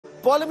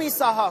Paulami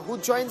Saha, who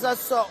joins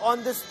us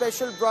on this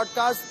special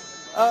broadcast.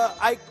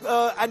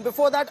 And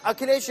before that,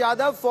 Akhilesh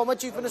Yadav, former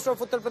Chief Minister of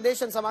Uttar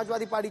Pradesh and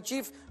Samajwadi Party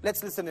Chief.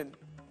 Let's listen in.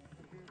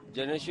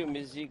 जनशु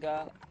Mishra ji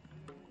का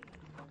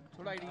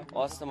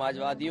और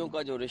समाजवादियों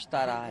का जो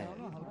रिश्ता रहा है,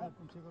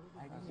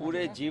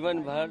 पूरे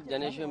जीवन भर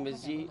जनशु मिश्र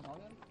जी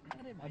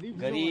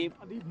गरीब,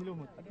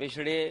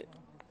 पिछड़े,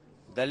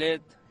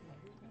 दलित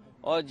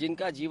और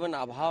जिनका जीवन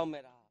अभाव में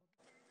रहा.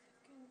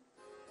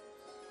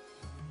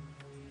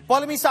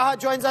 Paulami Saha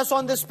joins us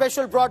on this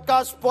special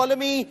broadcast.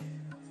 Paulami,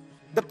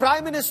 the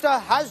Prime Minister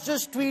has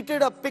just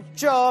tweeted a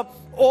picture of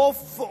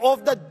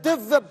the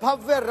Divya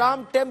Bhavya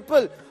Ram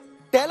Temple.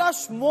 Tell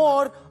us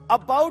more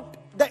about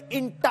the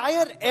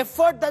entire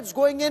effort that's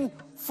going in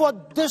for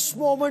this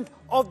moment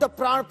of the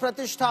pran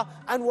pratishtha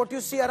and what you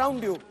see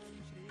around you.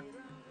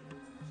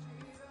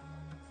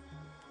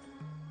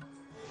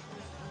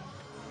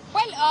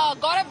 Well,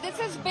 Gaurav, this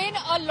has been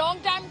a long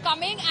time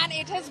coming and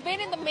it has been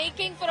in the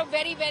making for a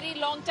very, very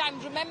long time.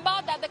 Remember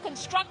that the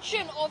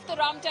construction of the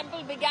Ram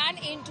Temple began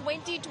in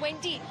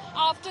 2020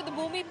 after the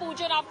Bhumi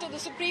Pujan, after the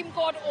Supreme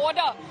Court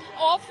order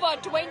of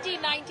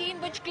 2019,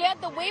 which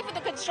cleared the way for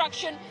the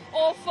construction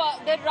of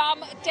the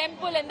Ram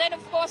Temple. And then,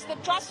 of course, the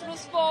trust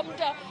was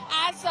formed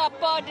as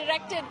per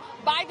directed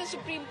by the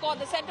Supreme Court.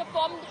 The centre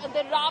formed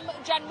the Ram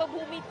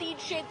Janmabhoomi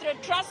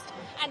Tirth Trust,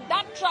 and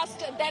that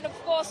trust then,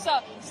 of course,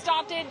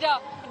 started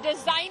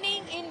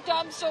designing in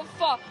terms of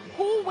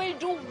who will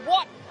do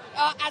what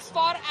as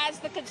far as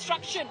the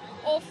construction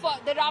of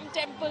the Ram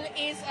Temple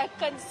is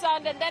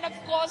concerned. And then, of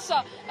course,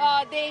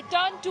 they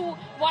turned to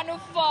one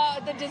of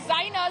the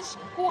designers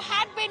who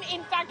had been,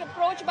 in fact,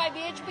 approached by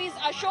BHP's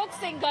Ashok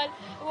Singhal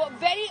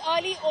very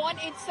early on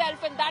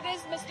itself, and that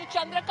is Mr.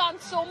 Chandrakant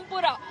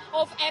Sompura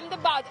of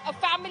Ahmedabad, a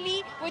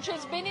family which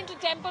has been into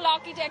temple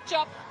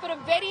architecture for a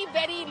very,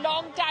 very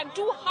long time.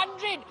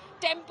 200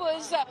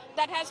 temples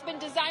that has been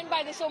designed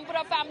by the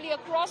Sompura family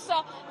across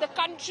the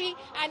country,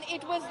 and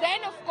it was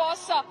then, of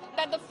course,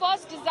 that the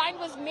first design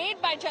was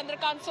made by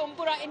Chandrakant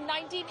Sompura in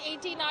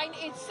 1989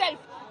 itself.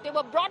 They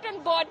were brought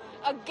on board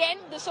again,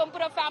 the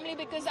Sompura family,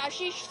 because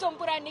Ashish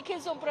Sompura and Nikhil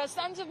Sompura,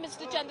 sons of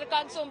Mr.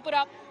 Chandrakant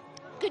Sompura,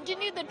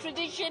 continued the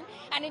tradition,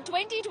 and in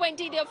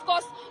 2020 they of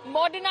course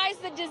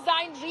modernized the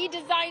design,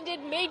 redesigned it,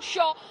 made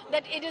sure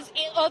that it is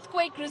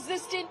earthquake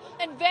resistant,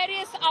 and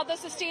various other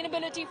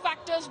sustainability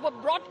factors were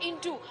brought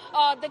into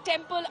the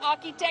temple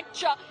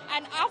architecture.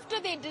 And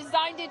after they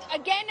designed it,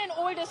 again an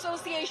old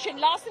association,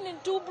 Larsen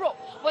and Toubro,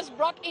 was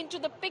brought into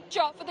the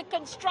picture for the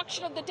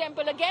construction of the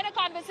temple. Again a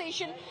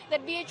conversation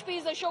that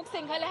BHP's Ashok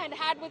Singhal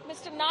had with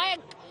Mr. Nayak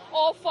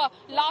of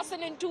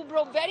Larsen and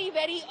Toubro very,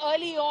 very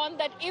early on,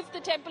 that if the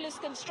temple is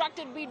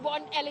constructed, we'd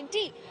want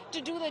L&T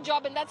to do the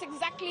job, and that's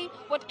exactly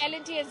what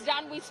L&T has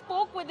done. We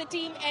spoke with the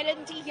team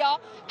L&T here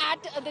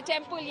at the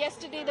temple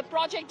yesterday, the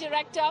project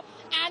director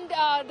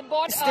and the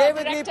board Stay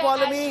with me, director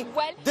Paulami. as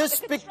well.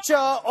 This picture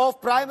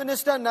of Prime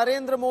Minister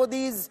Narendra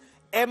Modi's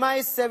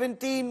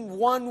Mi-17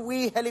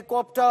 1V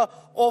helicopter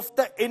of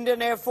the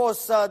Indian Air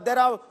Force. There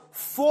are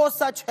 4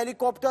 such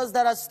helicopters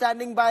that are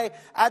standing by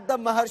at the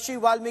Maharshi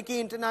Valmiki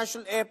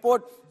International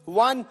Airport.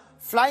 One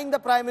flying the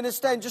Prime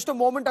Minister in just a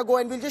moment ago,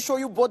 and we'll just show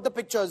you both the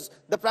pictures.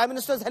 The Prime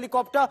Minister's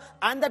helicopter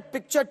and that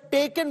picture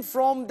taken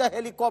from the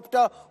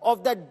helicopter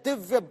of that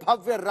Divya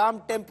Bhavya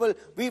Ram Temple.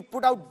 We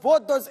put out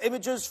both those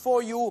images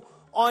for you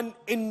on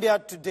India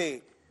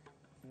Today.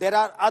 There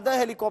are other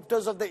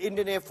helicopters of the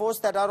Indian Air Force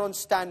that are on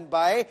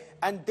standby,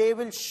 and they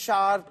will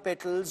shower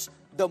petals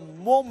the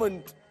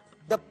moment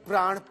the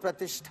pran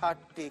pratishtha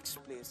takes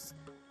place.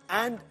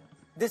 And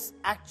this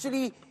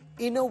actually,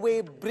 in a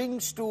way,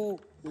 brings to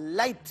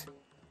light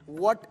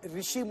what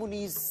Rishi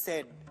Munis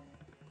said.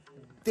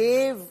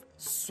 Dev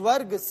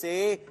स्वर्ग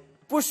से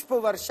पुष्प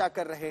वर्षा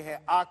कर रहे हैं,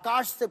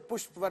 आकाश से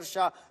पुष्प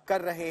वर्षा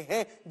कर रहे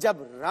हैं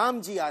जब राम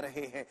जी आ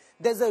रहे हैं.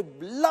 There's a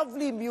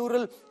lovely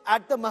mural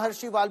at the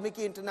Maharshi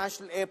Valmiki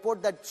International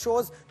Airport that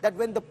shows that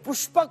when the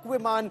Pushpak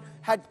Viman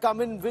had come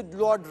in with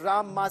Lord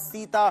Ram, Ma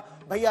Sita,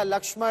 Bhaiya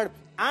Lakshman,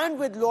 and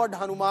with Lord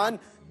Hanuman,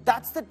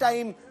 that's the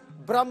time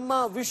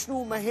Brahma,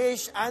 Vishnu,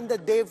 Mahesh and the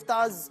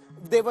Devtas,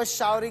 they were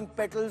showering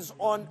petals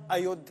on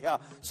Ayodhya.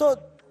 So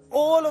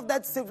all of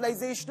that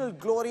civilizational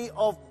glory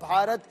of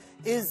Bharat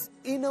is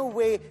in a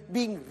way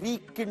being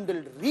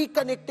rekindled,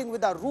 reconnecting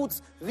with our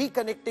roots,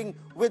 reconnecting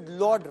with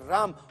Lord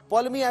Ram.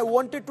 Paulami, I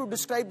wanted to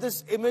describe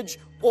this image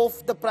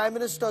of the Prime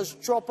Minister's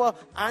chopper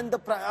and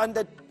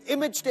the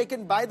image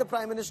taken by the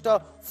Prime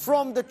Minister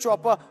from the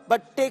chopper,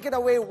 but take it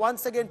away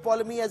once again,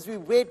 Paulami, as we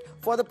wait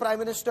for the Prime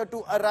Minister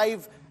to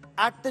arrive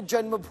at the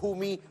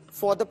Janmabhoomi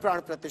for the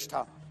pran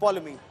pratishtha.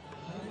 Paulami.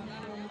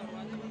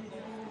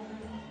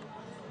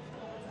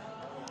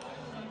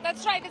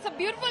 That's right. It's a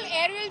beautiful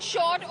aerial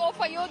shot of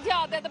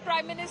Ayodhya that the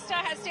Prime Minister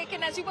has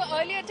taken, as you were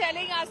earlier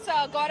telling us,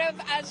 Gaurav,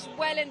 as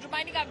well, and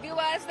reminding our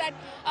viewers that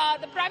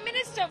the Prime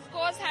Minister, of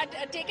course, had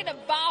taken a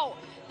vow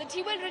that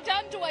he will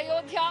return to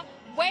Ayodhya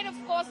when, of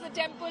course, the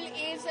temple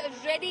is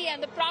ready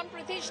and the pran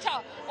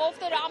pratishtha of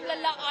the Ram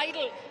Lalla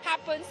idol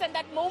happens, and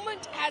that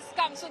moment has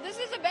come. So this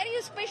is a very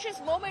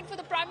auspicious moment for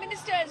the Prime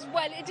Minister as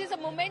well. It is a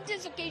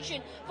momentous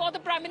occasion for the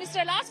Prime Minister.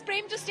 I'll ask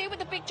Prem to stay with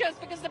the pictures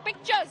because the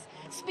pictures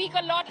speak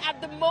a lot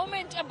at the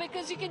moment,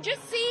 because you can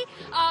just see,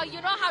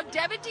 how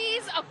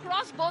devotees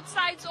across both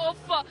sides of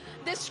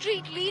this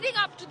street leading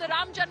up to the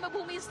Ram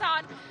Janmabhoomi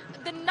Sthan,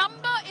 the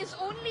number is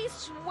only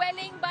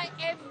swelling by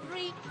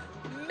every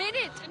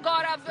minute,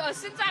 Gaurav.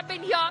 Since I've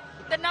been here,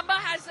 the number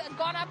has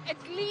gone up at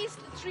least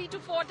 3 to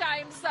 4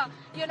 times,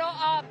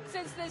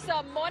 since this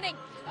morning.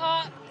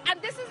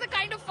 And this is the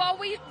kind of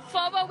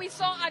fervor we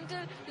saw until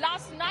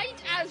last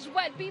night as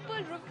well. People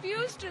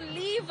refused to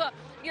leave,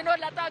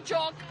 Lata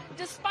Chowk,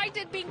 despite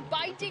it being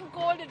biting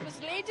cold. It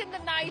was late in the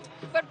night,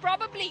 but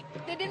probably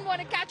they didn't want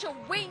to catch a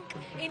wink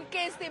in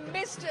case they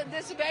missed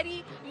this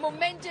very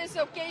momentous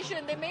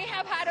occasion. They may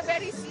have had a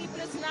very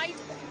sleepless night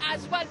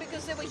as well,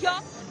 because they were here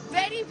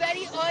very,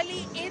 very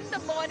early in the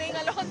morning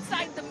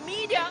alongside the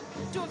media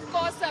to, of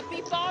course,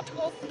 be part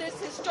of this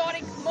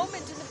historic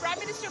moment. And the Prime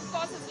Minister, of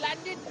course, has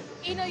landed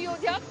in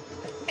Ayodhya.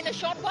 In a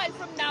short while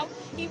from now,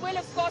 he will,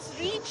 of course,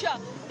 reach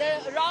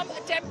the Ram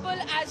temple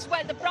as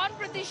well. The pran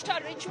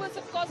pratishtha rituals,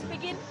 of course,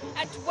 begin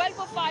at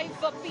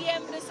 12:05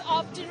 p.m. this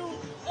afternoon.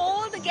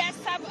 All the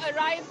guests have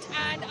arrived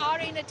and are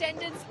in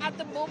attendance at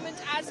the moment,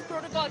 as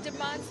protocol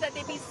demands that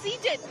they be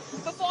seated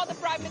before the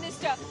Prime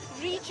Minister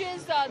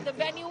reaches the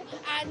venue.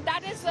 And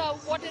that is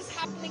what is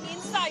happening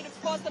inside,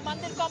 of course, the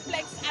Mandir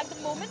complex at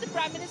the moment. The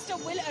Prime Minister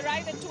will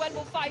arrive at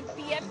 12:05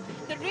 p.m.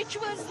 The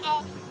rituals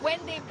are when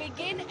they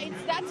begin.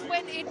 That's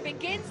when it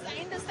begins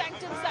in the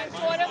Sanctum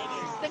Sanctorum,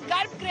 the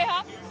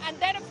Garbhagriha, and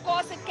then, of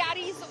course, it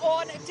carries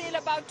on till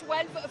about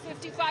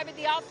 12:55 in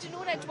the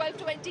afternoon, and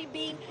 12:20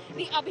 being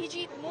the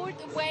Abhijit Muhurt,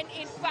 when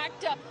in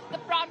fact the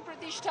pran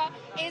pratishtha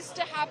is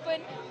to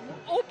happen,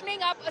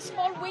 opening up a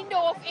small window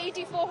of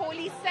 84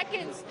 holy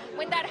seconds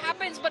when that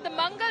happens. But the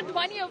Mangal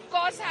Dhwani, of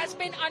course, has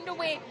been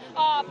underway,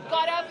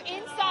 Gaurav,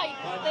 inside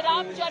the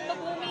Ram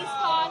Janmabhoomi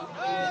Sthan,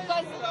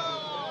 because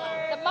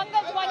the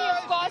Mangal Dhwani,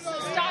 of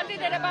course,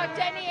 started at about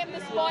 10 a.m.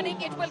 this morning.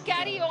 It will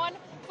carry on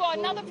for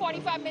another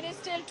 45 minutes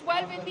till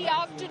 12 in the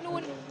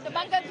afternoon. The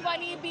Mangal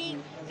Dhwani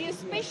being the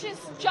auspicious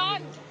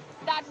chant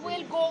that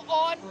will go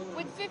on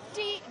with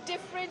 50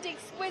 different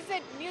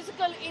exquisite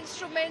musical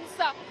instruments,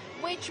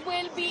 which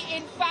will be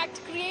in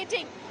fact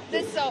creating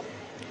this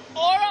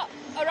aura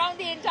around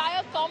the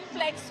entire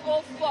complex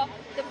of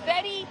the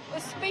very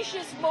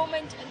auspicious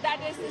moment that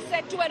is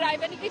set to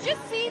arrive. And you can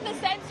just see the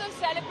sense of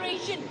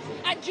celebration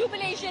and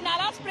jubilation.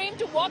 I'll ask Prem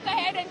to walk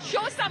ahead and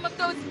show some of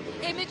those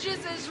images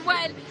as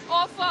well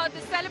of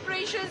the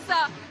celebrations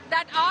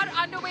that are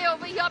underway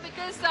over here,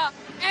 because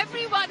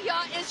everyone here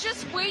is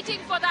just waiting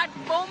for that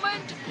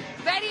moment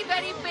very,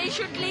 very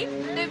patiently.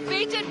 They've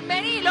waited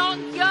many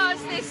long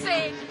years, they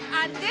say,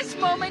 and this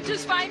moment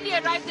has finally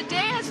arrived. The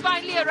day has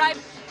finally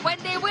arrived when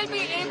they will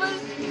be able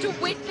to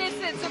witness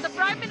it. So the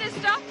Prime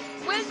Minister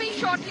will be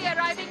shortly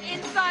arriving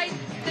inside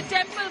the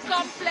temple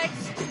complex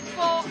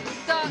for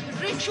the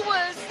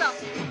rituals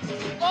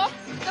of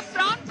the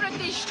pran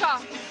pratishtha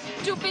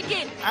to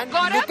begin. And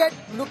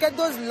look at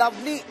those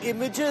lovely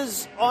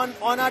images on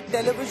our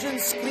television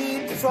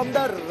screen from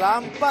the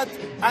Rampath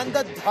and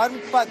the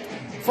Dharmpath.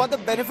 For the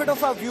benefit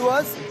of our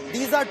viewers,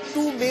 these are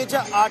two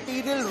major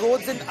arterial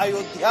roads in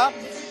Ayodhya.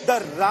 The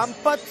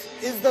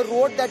Rampath is the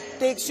road that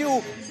takes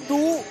you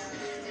to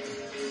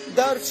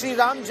the Sri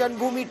Ram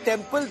Janmabhoomi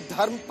temple.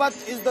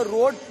 Dharmpath is the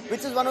road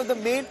which is one of the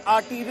main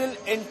arterial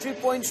entry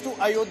points to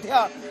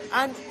Ayodhya.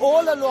 And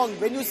all along,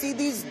 when you see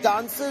these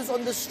dances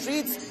on the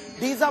streets,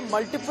 these are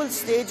multiple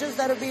stages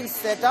that have been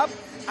set up,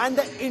 and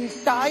the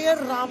entire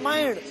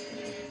Ramayana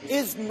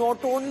is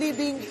not only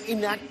being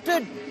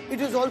enacted,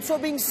 it is also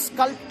being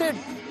sculpted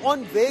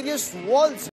on various walls.